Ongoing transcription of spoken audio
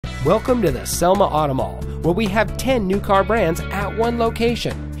Welcome to the Selma Auto Mall, where we have 10 new car brands at one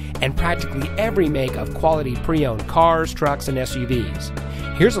location, and practically every make of quality pre-owned cars, trucks, and SUVs.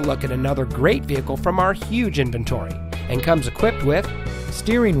 Here's a look at another great vehicle from our huge inventory, and comes equipped with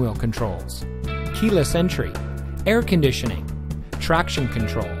steering wheel controls, keyless entry, air conditioning, traction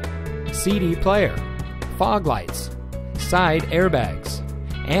control, CD player, fog lights, side airbags,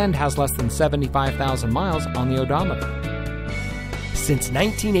 and has less than 75,000 miles on the odometer. Since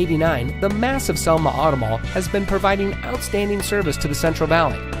 1989, the massive Selma Auto Mall has been providing outstanding service to the Central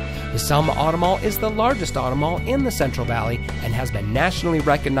Valley. The Selma Auto Mall is the largest auto mall in the Central Valley and has been nationally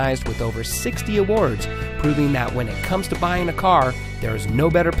recognized with over 60 awards, proving that when it comes to buying a car, there is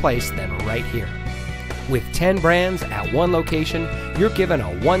no better place than right here. With 10 brands at one location, you're given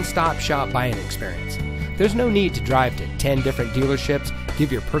a one-stop shop buying experience. There's no need to drive to 10 different dealerships,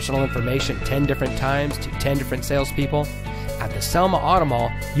 give your personal information 10 different times to 10 different salespeople. At the Selma Auto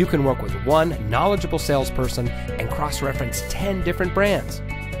Mall, you can work with one knowledgeable salesperson and cross-reference 10 different brands.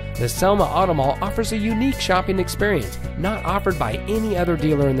 The Selma Auto Mall offers a unique shopping experience not offered by any other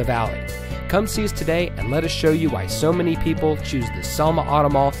dealer in the Valley. Come see us today and let us show you why so many people choose the Selma Auto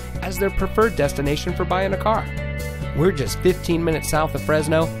Mall as their preferred destination for buying a car. We're just 15 minutes south of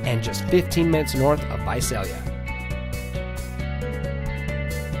Fresno and just 15 minutes north of Visalia.